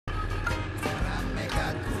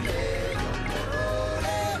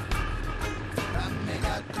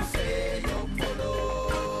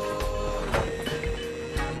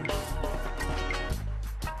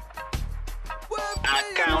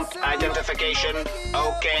identification.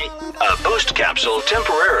 Okay. A boost capsule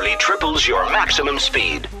temporarily triples your maximum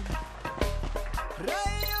speed.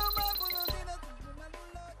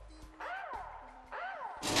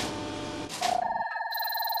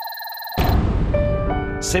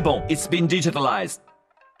 C'est bon, it's been digitalized.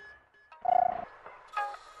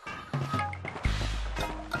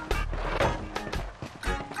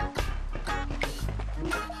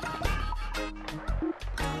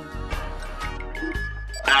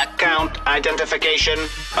 Account identification.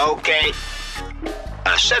 Okay.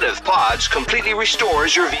 A set of pods completely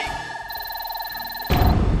restores your vehicle.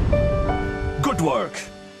 Good work.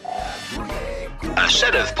 A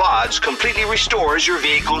set of pods completely restores your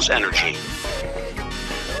vehicle's energy.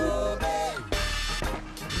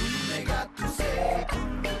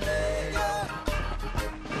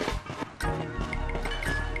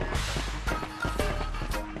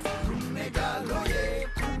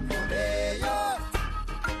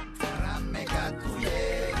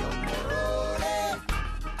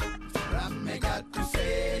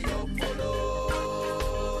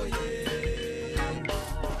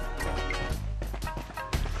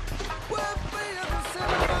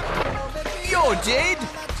 Yo, Jade!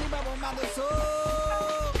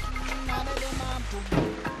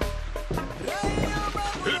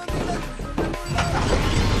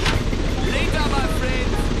 Later, my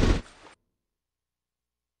friend!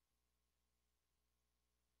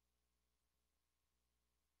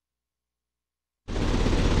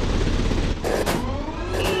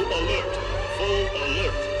 Full alert! Full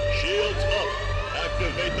alert! Shields up!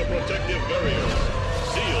 Activate the protective barriers!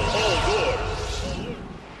 Seal all doors!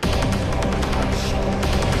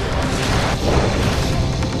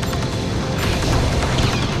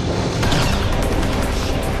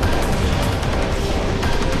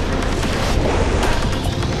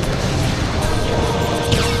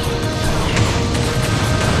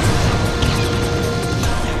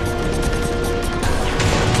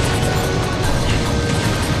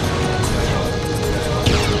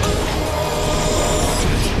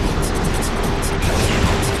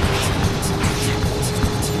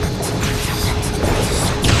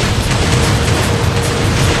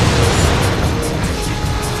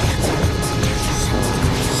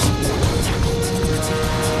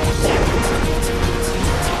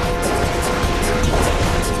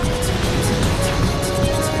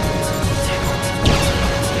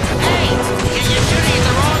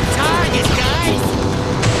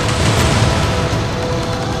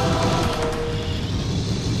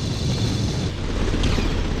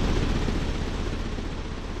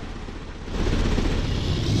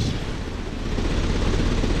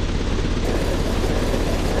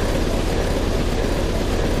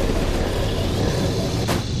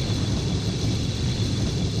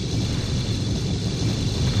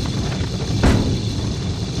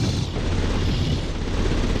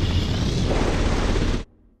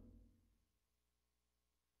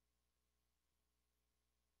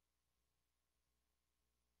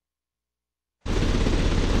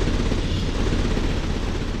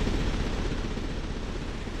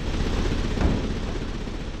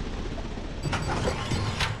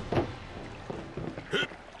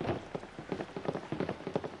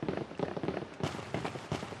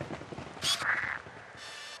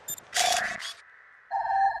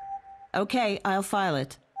 Okay, I'll file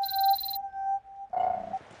it.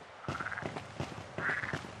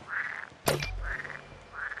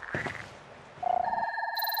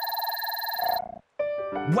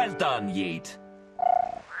 Well done, Yeet.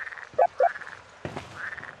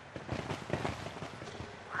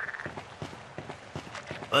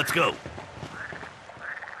 Let's go.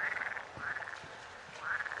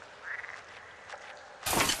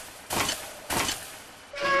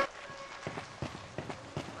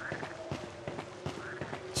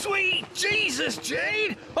 Sweet Jesus,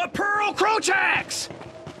 Jade! A Pearl Crochax!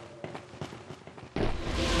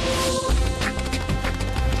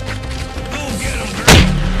 Go get him, girl!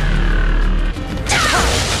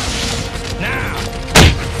 Now!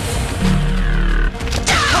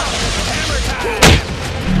 Hammer time!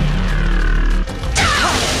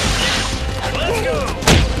 Let's go!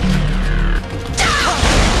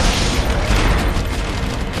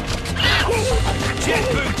 Jet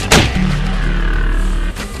boot to the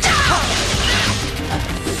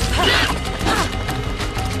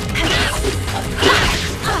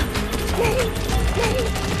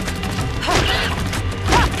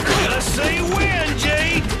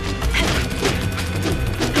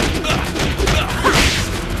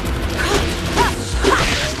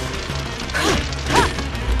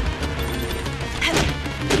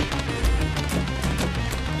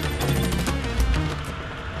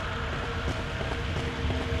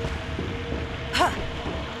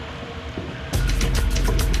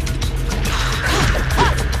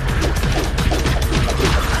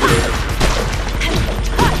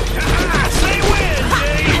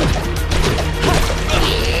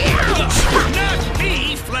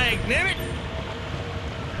nimmit!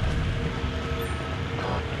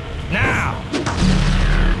 Now!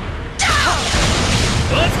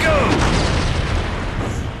 Let's go!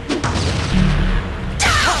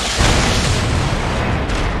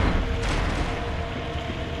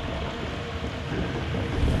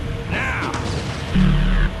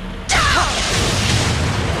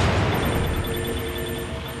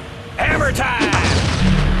 Hammer time!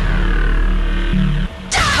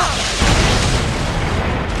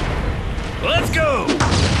 Let's go!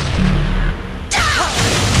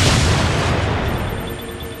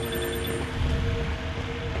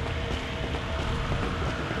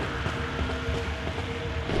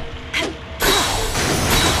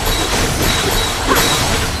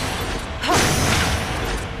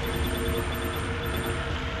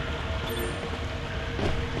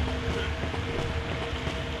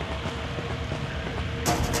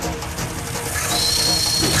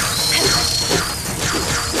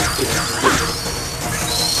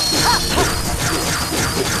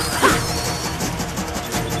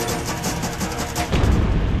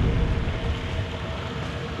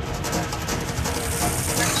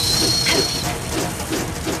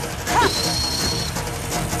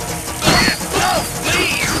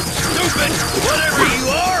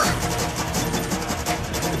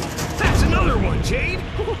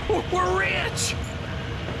 We're rich!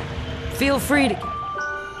 Feel free to...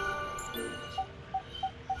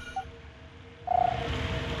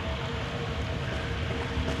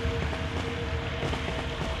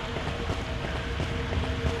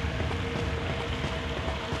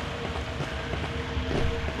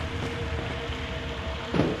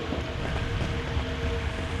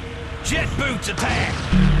 Jet boots attack!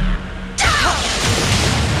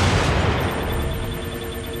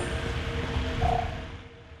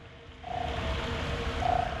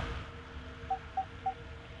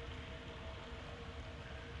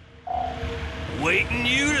 Waiting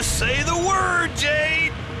you to say the word,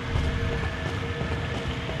 Jade!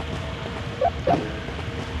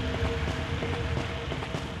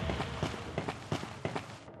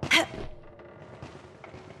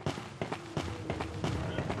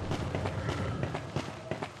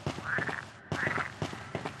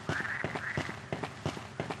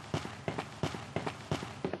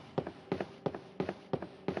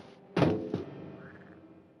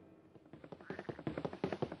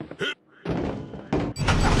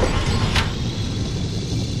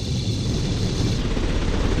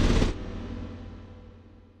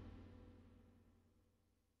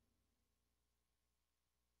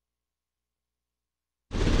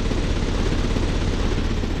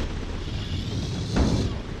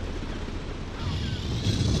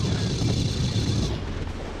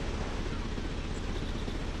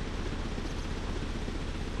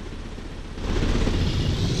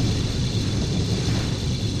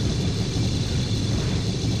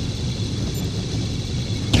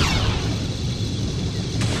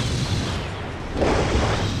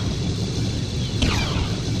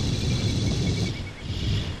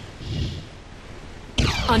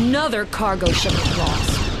 Another cargo shipment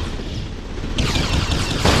lost.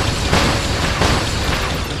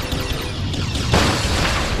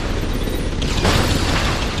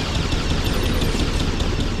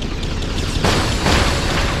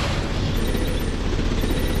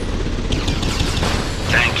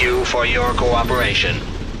 Thank you for your cooperation.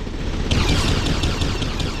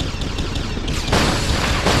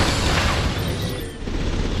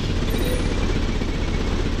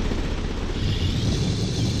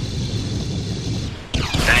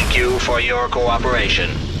 Thank you for your cooperation.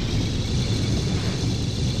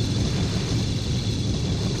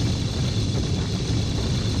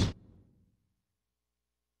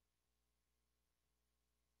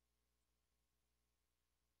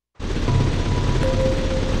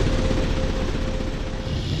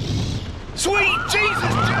 Sweet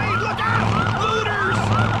Jesus, Jade, look out! Looters!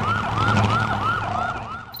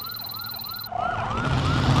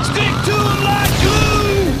 Stick to 'em like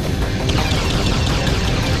glue!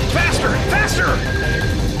 Faster! Faster!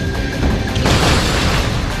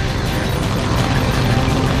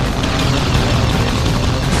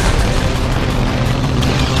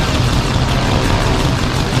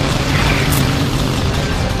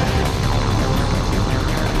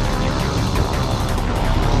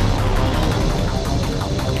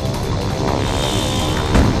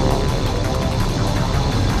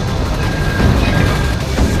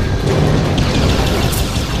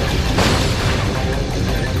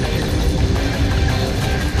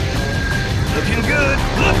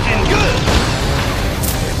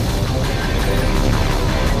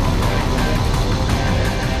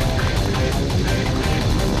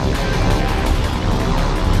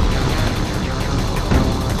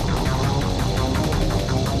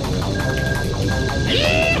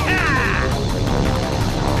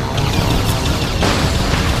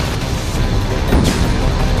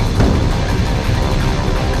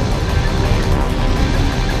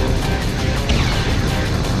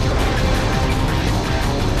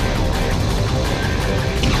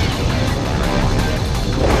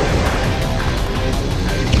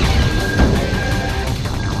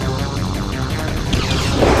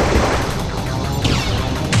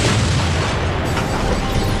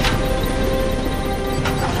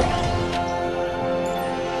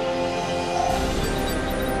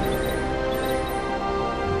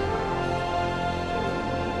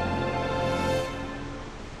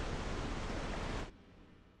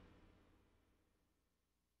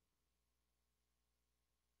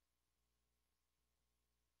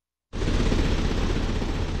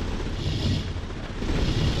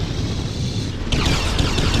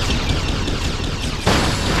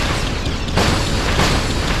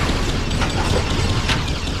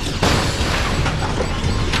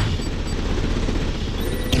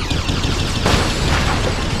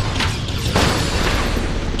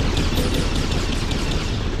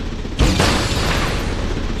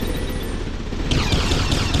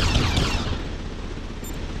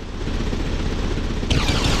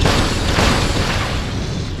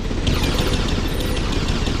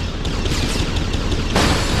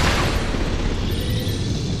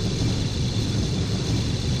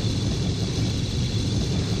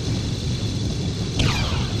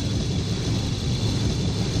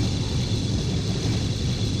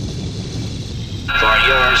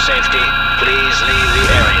 safety, please leave the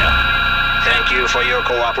area. Thank you for your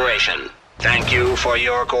cooperation. Thank you for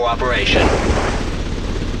your cooperation.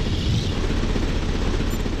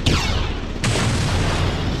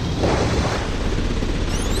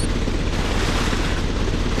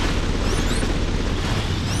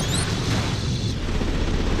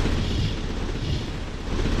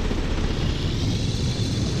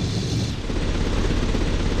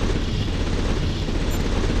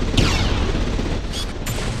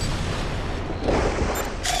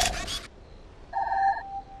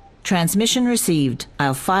 Transmission received.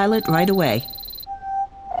 I'll file it right away.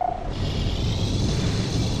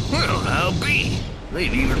 Well, I'll be.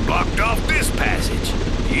 They've even blocked off this passage.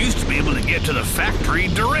 You used to be able to get to the factory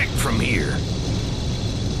direct from here.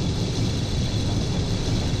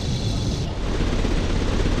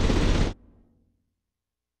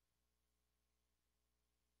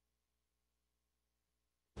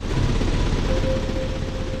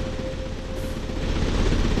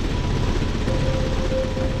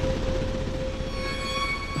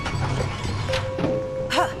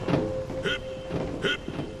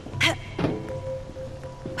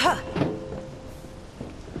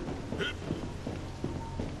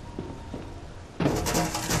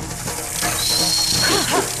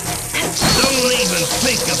 Don't even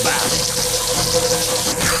think about it.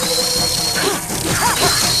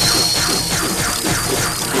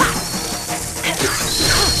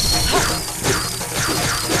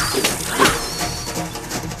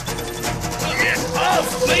 Get off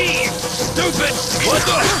me, stupid! What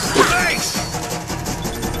the? Thanks!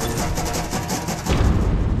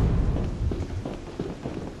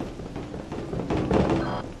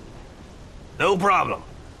 No problem.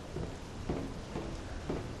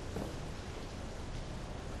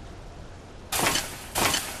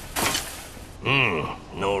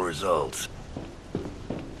 No results.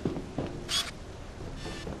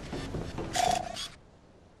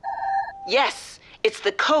 Yes, it's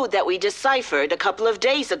the code that we deciphered a couple of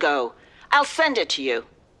days ago. I'll send it to you.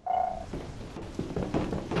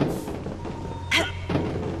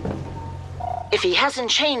 If he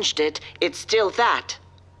hasn't changed it, it's still that.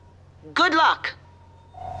 Good luck!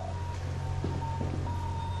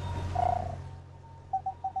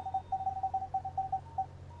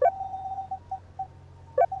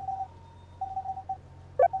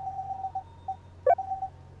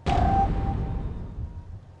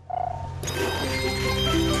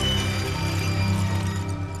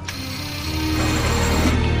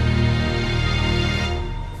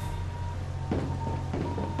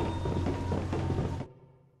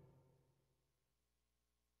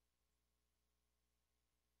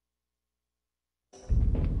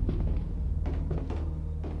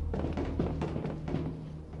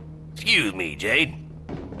 Excuse me, Jade.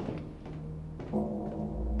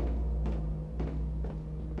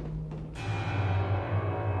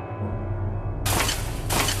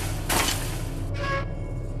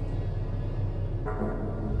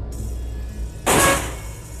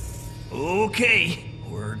 Okay,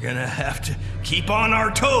 we're gonna have to keep on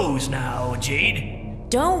our toes now, Jade.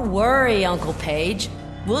 Don't worry, Uncle Page.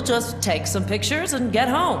 We'll just take some pictures and get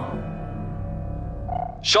home.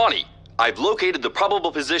 Shawnee, I've located the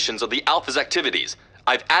probable positions of the Alpha's activities.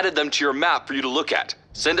 I've added them to your map for you to look at.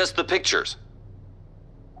 Send us the pictures.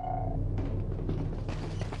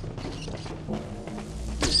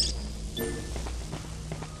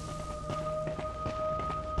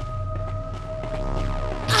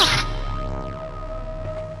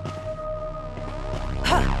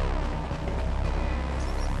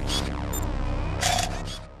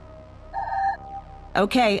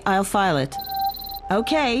 Okay, I'll file it.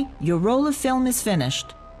 Okay, your roll of film is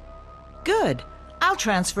finished. Good. I'll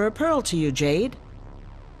transfer a pearl to you, Jade.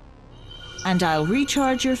 And I'll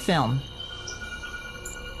recharge your film.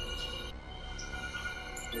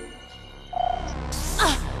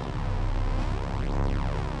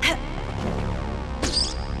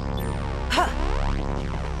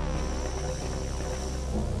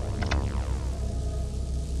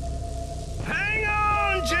 Hang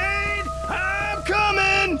on, Jade! I'm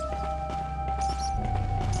coming!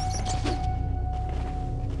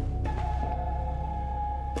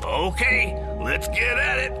 Okay, let's get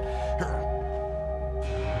at it.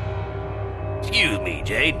 Excuse me,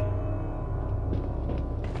 Jade.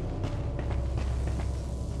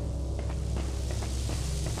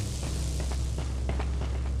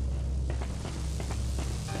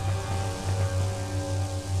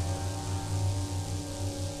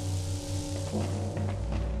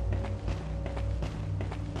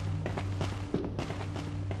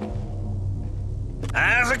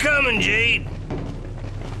 How's it coming, Jade?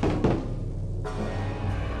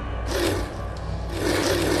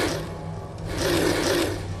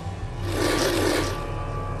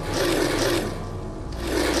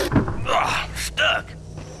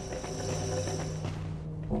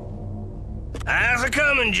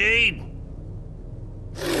 again, Jade.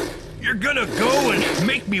 You're gonna go and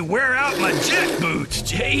make me wear out my jet boots,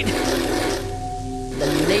 Jade.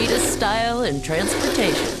 The latest style in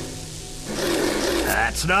transportation.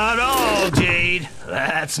 That's not all, Jade.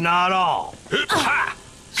 That's not all. Ha!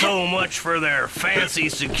 So much for their fancy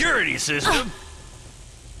security system.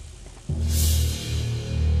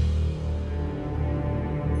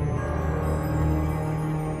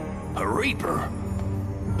 A Reaper.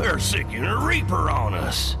 They're sicking a Reaper on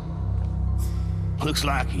us. Looks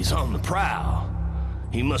like he's on the prowl.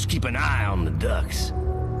 He must keep an eye on the ducks.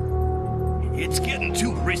 It's getting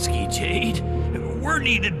too risky, Jade. We're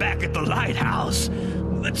needed back at the lighthouse.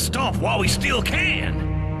 Let's stop while we still can.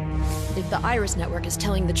 If the Iris Network is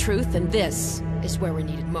telling the truth, then this is where we're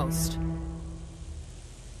needed most.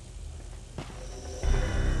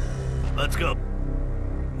 Let's go.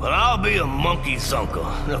 Well, I'll be a monkey's uncle.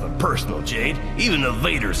 Nothing personal, Jade. Even the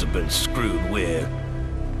Vaders have been screwed with.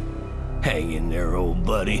 Hang in there, old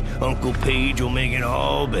buddy. Uncle Page will make it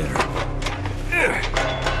all better.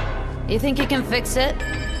 You think you can fix it?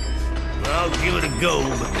 I'll give it a go,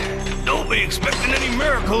 but don't be expecting any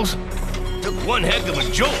miracles. Took one heck of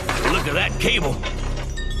a jolt for the look of that cable.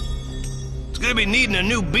 It's gonna be needing a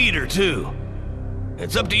new beater, too.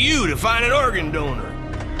 It's up to you to find an organ donor.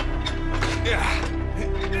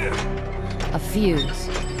 A fuse.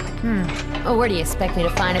 Oh, where do you expect me to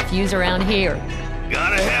find a fuse around here?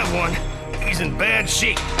 Gotta have one. He's in bad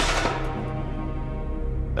shape.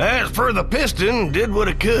 As for the piston, did what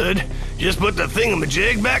it could. Just put the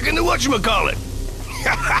thingamajig back into whatchamacallit.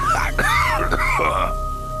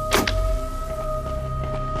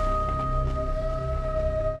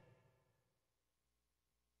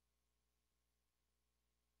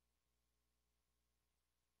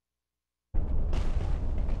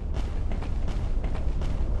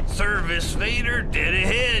 Service Vader, dead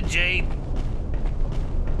ahead, Jade.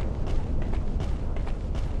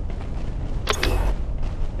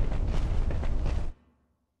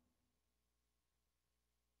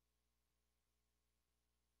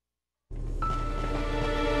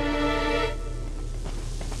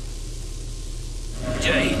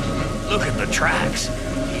 Jade, look at the tracks.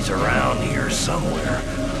 He's around here somewhere,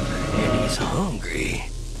 and he's hungry.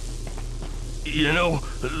 You know,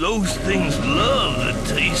 those things love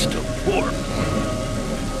the taste of pork.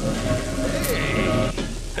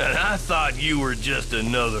 Hey, and I thought you were just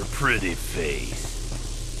another pretty face.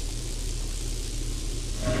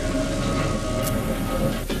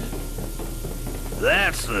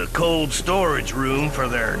 That's the cold storage room for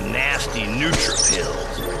their nasty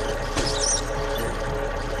neutrophils.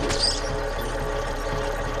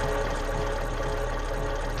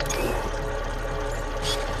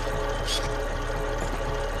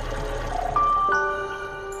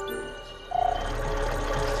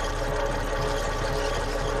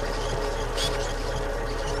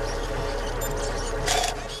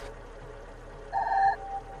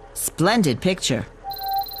 Splendid picture.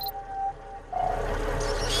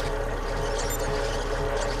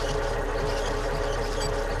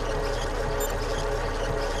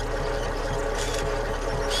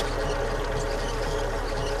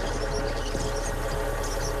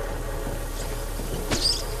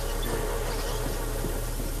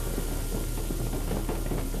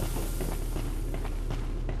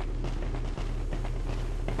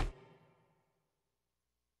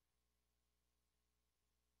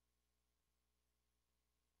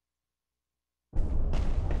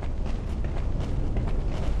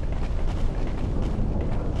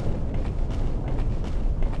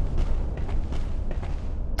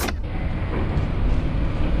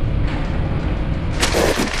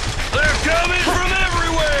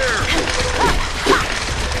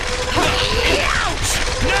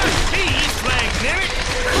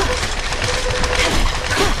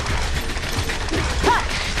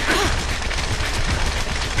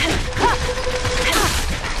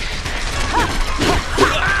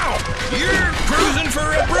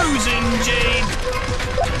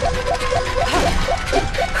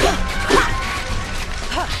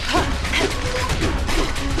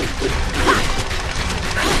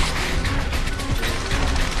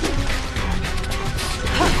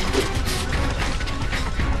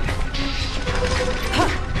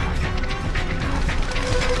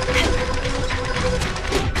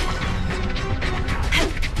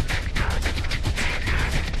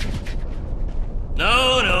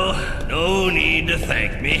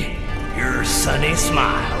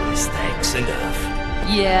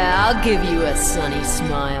 Yeah, I'll give you a sunny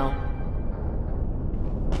smile.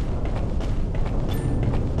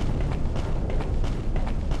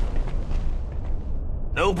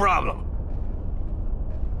 No problem.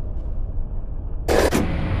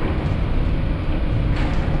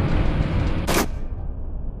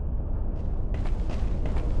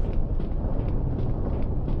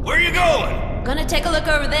 you going? Gonna take a look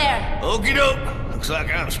over there. Okie doke. Looks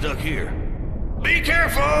like I'm stuck here. Be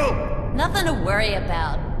careful! Nothing to worry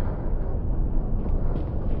about.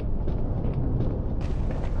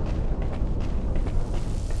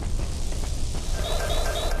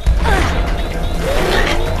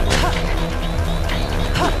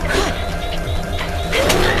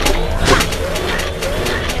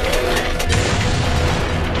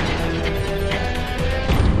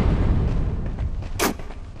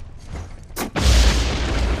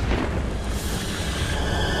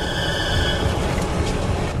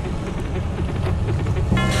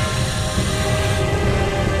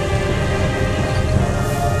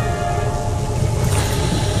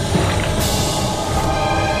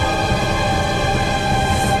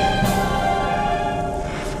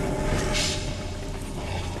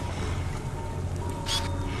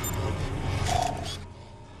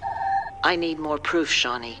 I need more proof,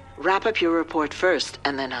 Shawnee. Wrap up your report first,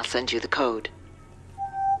 and then I'll send you the code.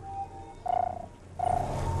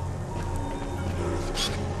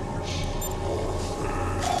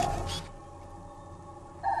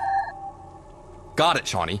 Got it,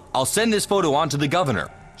 Shawnee. I'll send this photo on to the governor.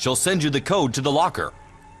 She'll send you the code to the locker.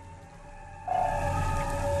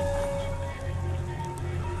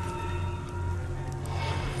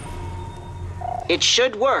 It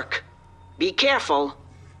should work. Be careful.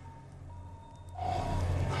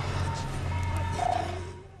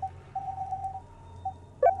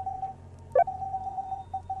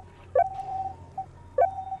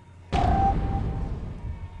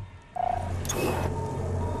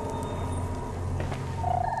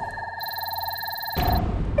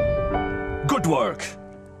 Good work.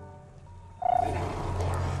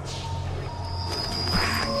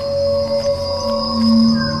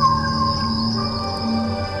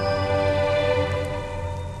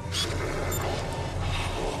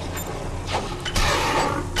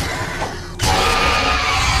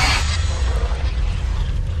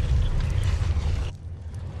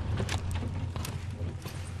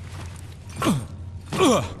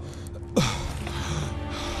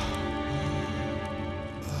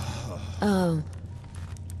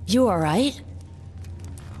 You alright?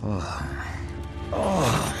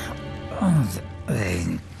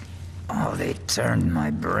 They turned my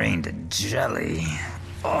brain to jelly.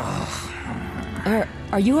 Are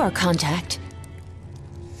you our contact?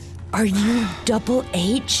 Are you Double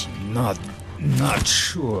H? Not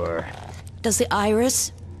sure. Does the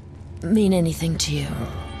iris mean anything to you?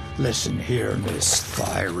 Listen here, Miss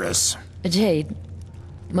Thyris. Jade.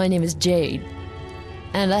 My name is Jade.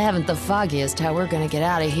 And I haven't the foggiest how we're gonna get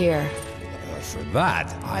out of here. For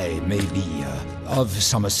that, I may be of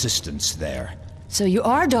some assistance there. So you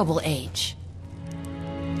are Double H?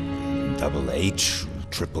 Double H,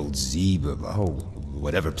 Triple Z,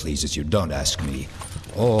 whatever pleases you, don't ask me.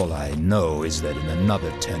 All I know is that in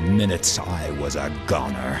another 10 minutes, I was a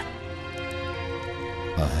goner.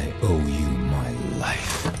 I owe you my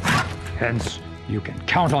life. Hence, you can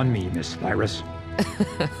count on me, Miss Thyris.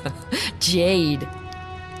 Jade.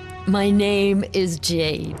 My name is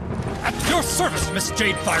Jade. At your service, Miss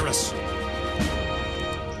Jade Thyris!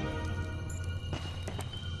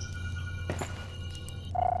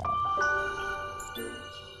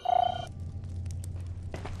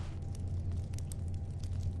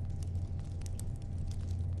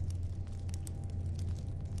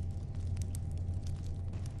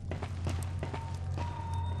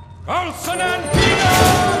 Carlson and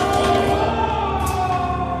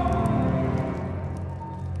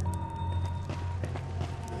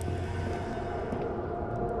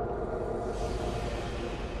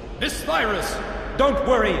Miss Thyris, don't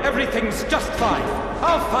worry, everything's just fine.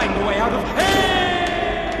 I'll find a way out of here!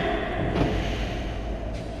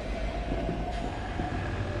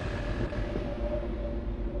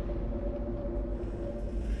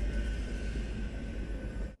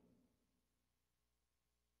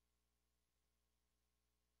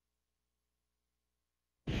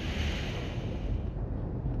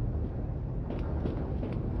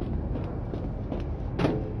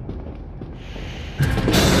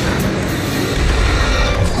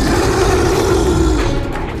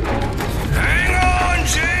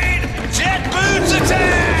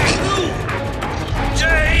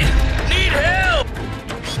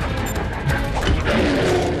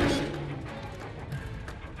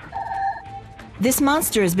 This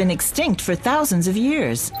monster has been extinct for thousands of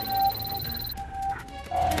years.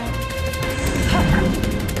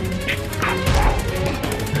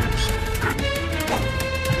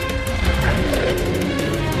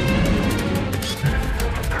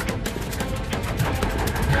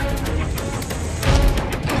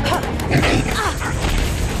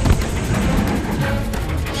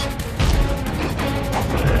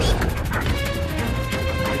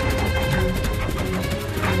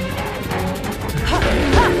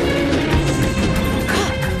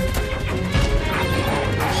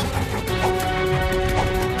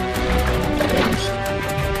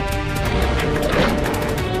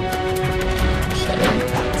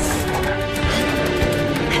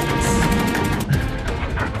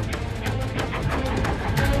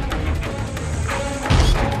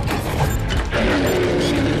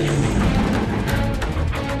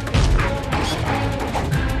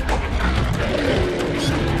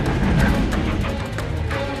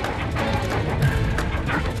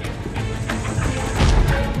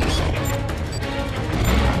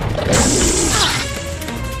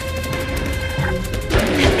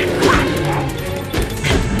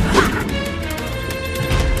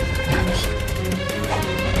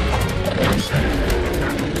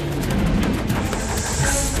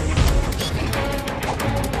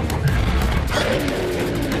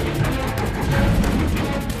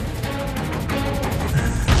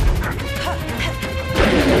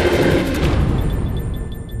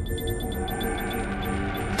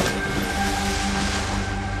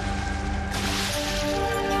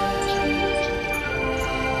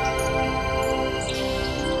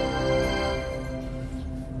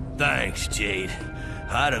 Thanks, Jade.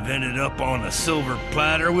 I'd have ended up on a silver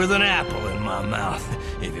platter with an apple in my mouth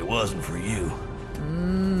if it wasn't for you.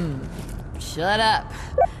 Shut up.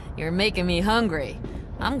 You're making me hungry.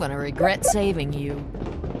 I'm gonna regret saving you.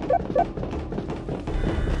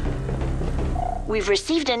 We've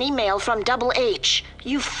received an email from Double H.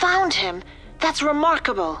 You found him. That's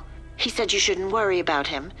remarkable. He said you shouldn't worry about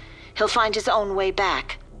him. He'll find his own way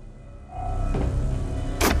back.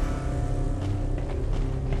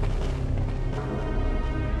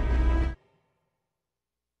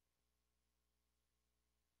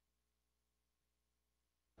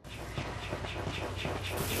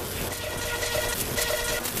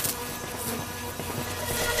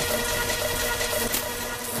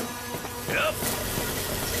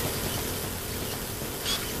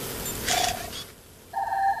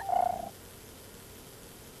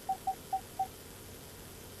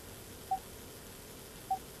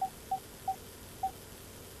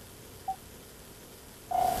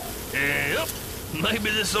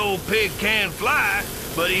 Maybe this old pig can't fly,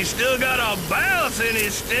 but he's still got a bounce in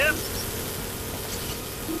his step.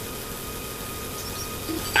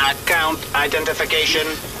 Account identification.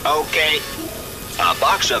 Okay. A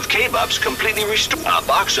box of K-Bups completely restores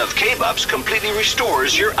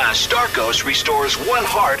your Starkos restores 1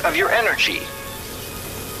 heart of your energy.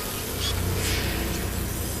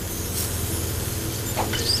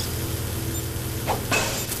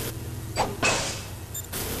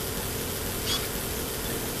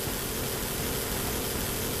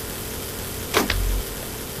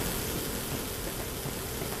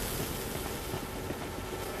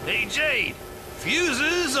 Hey, Jade,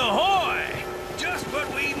 fuses ahoy! Just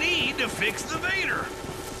what we need to fix the Vader.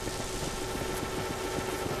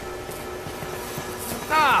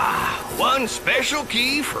 Ah, 1 special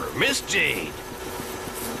key for Miss Jade.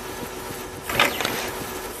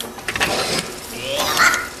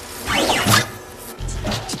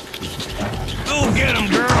 Go get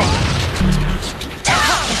him, girl!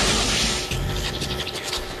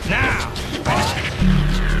 Now!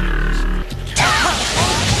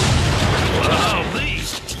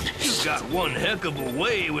 You've got one heck of a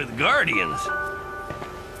way with Guardians.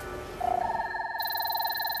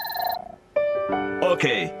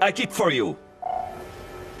 Okay, I keep for you.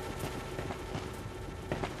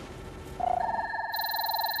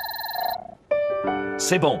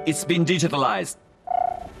 C'est bon, it's been digitalized.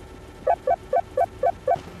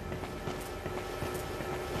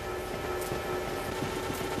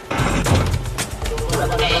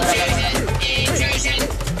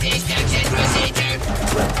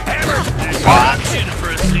 Action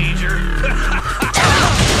procedure.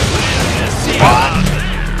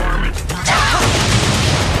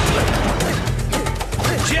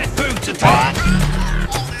 Jet boots attack.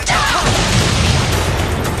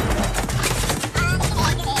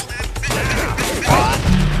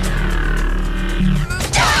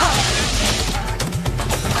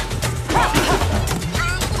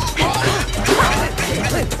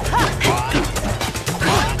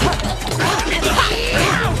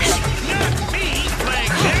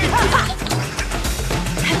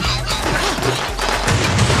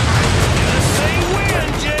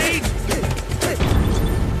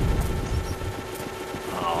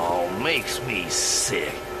 Makes me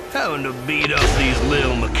sick, having to beat up these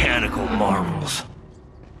little mechanical marvels.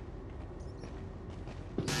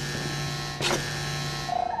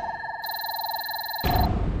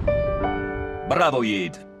 Bravo,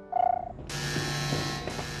 Yves.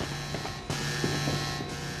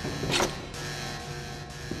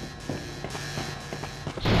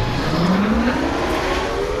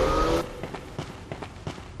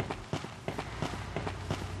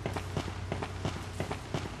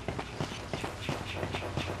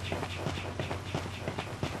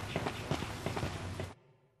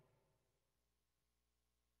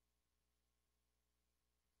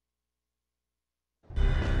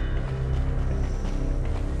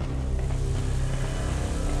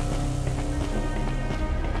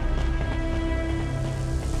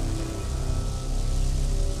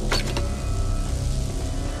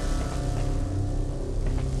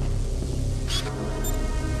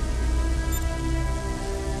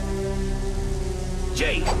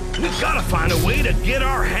 Jade, we've got to find a way to get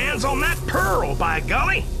our hands on that pearl, by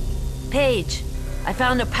golly! Paige, I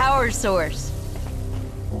found a power source.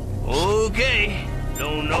 Okay.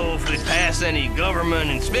 Don't know if it pass any government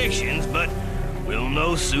inspections, but we'll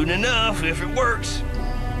know soon enough if it works.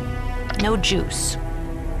 No juice.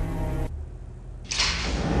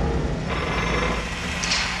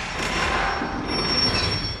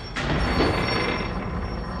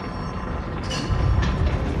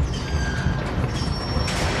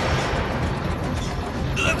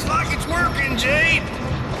 Looks like it's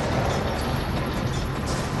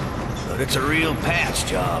but it's a real patch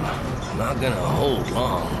job. Not gonna hold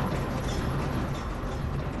long.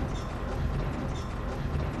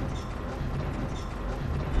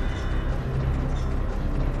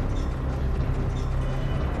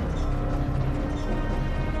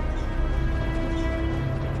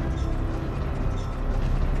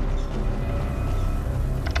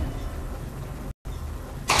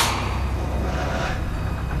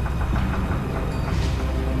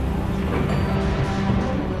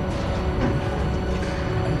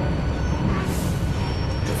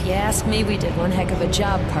 Ask me, we did one heck of a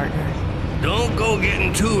job, partner. Don't go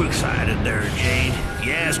getting too excited there, Jade. If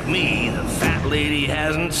you ask me, the fat lady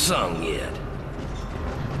hasn't sung yet.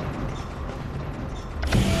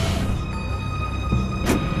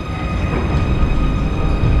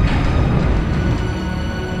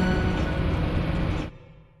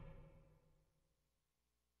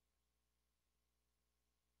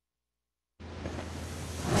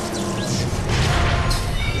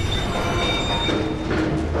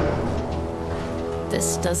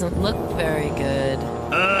 This doesn't look very good.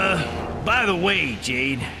 By the way,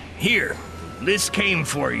 Jade, here, this came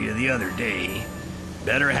for you the other day.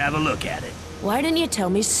 Better have a look at it. Why didn't you tell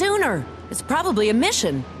me sooner? It's probably a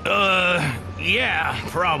mission. Yeah,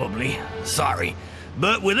 probably. Sorry.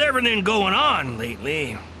 But with everything going on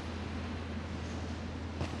lately...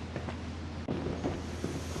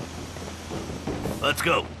 Let's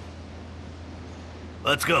go.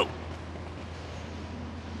 Let's go.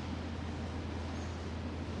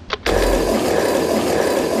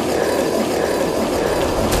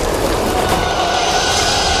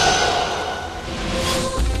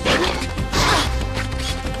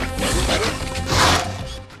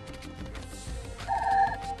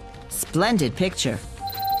 Splendid picture.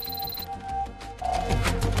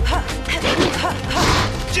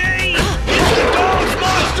 Jade! It's the dog's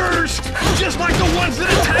monsters! Just like the ones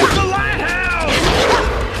that attacked the lighthouse!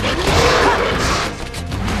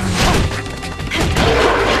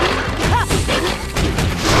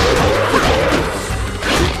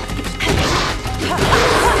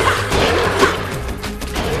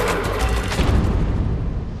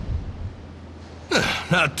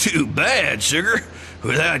 Not too bad, sugar.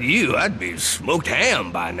 Without you, I'd be smoked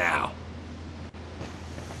ham by now.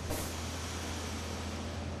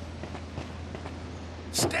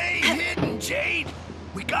 Stay hidden, Jade.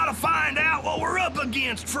 We gotta find out what we're up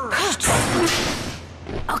against first.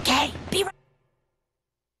 Okay, be right.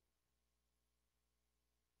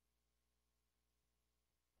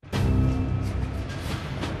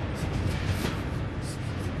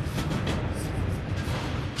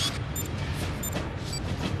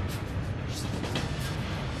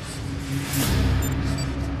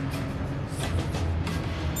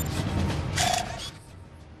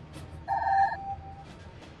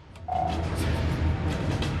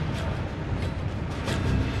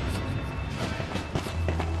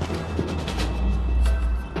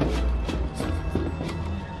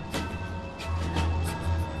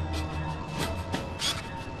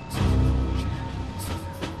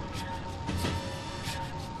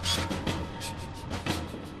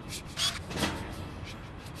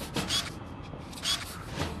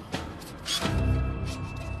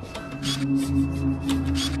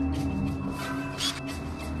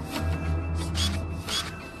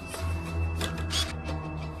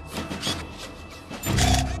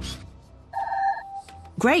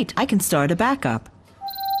 Great, I can start a backup.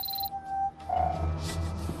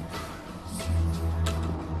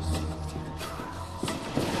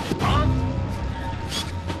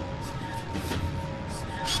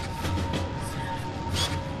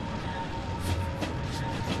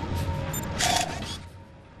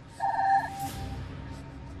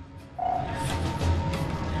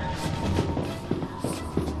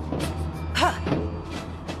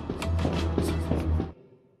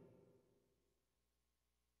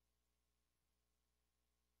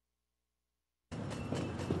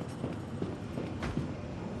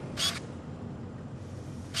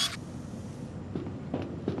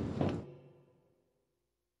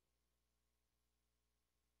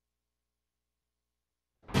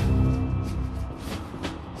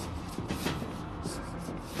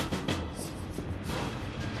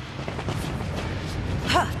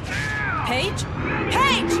 Paige?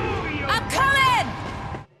 Paige! I'm coming!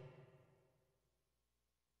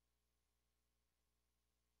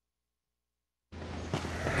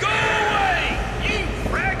 Go away, you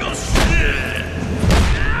fraggle shit!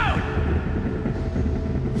 Out!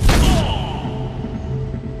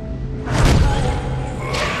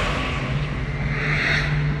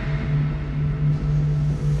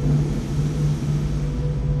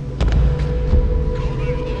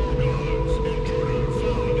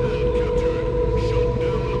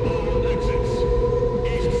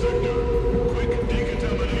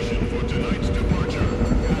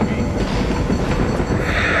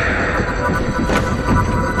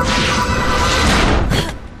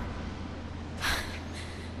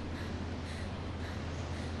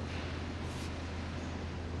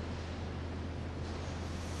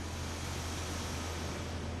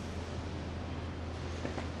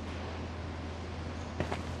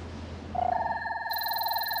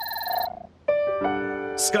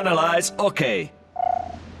 Scannalize, okay.